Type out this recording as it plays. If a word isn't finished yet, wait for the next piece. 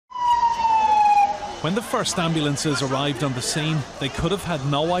When the first ambulances arrived on the scene, they could have had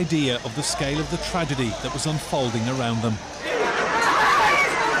no idea of the scale of the tragedy that was unfolding around them.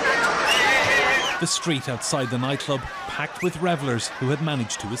 The street outside the nightclub packed with revellers who had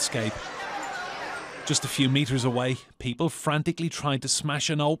managed to escape. Just a few metres away, people frantically tried to smash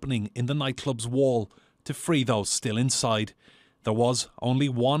an opening in the nightclub's wall to free those still inside. There was only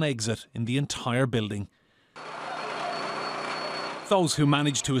one exit in the entire building. Those who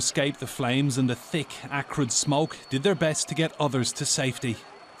managed to escape the flames and the thick, acrid smoke did their best to get others to safety.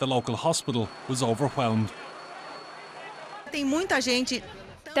 The local hospital was overwhelmed.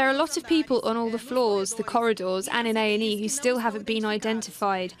 There are a lot of people on all the floors, the corridors and in A&E who still haven't been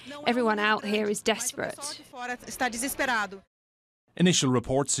identified. Everyone out here is desperate. Initial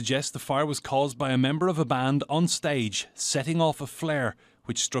reports suggest the fire was caused by a member of a band on stage setting off a flare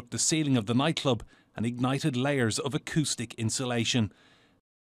which struck the ceiling of the nightclub and ignited layers of acoustic insulation.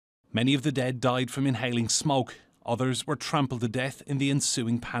 Many of the dead died from inhaling smoke. Others were trampled to death in the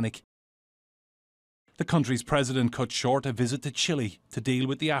ensuing panic. The country's president cut short a visit to Chile to deal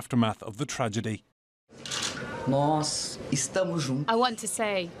with the aftermath of the tragedy. I want to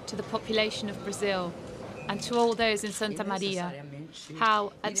say to the population of Brazil and to all those in Santa Maria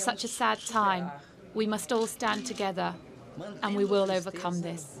how, at such a sad time, we must all stand together and we will overcome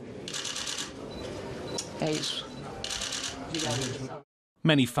this.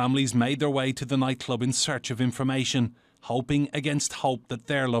 Many families made their way to the nightclub in search of information, hoping against hope that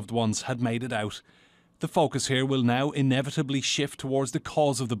their loved ones had made it out. The focus here will now inevitably shift towards the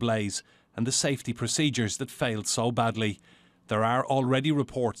cause of the blaze and the safety procedures that failed so badly. There are already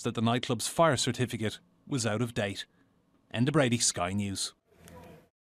reports that the nightclub's fire certificate was out of date. Enda Brady, Sky News.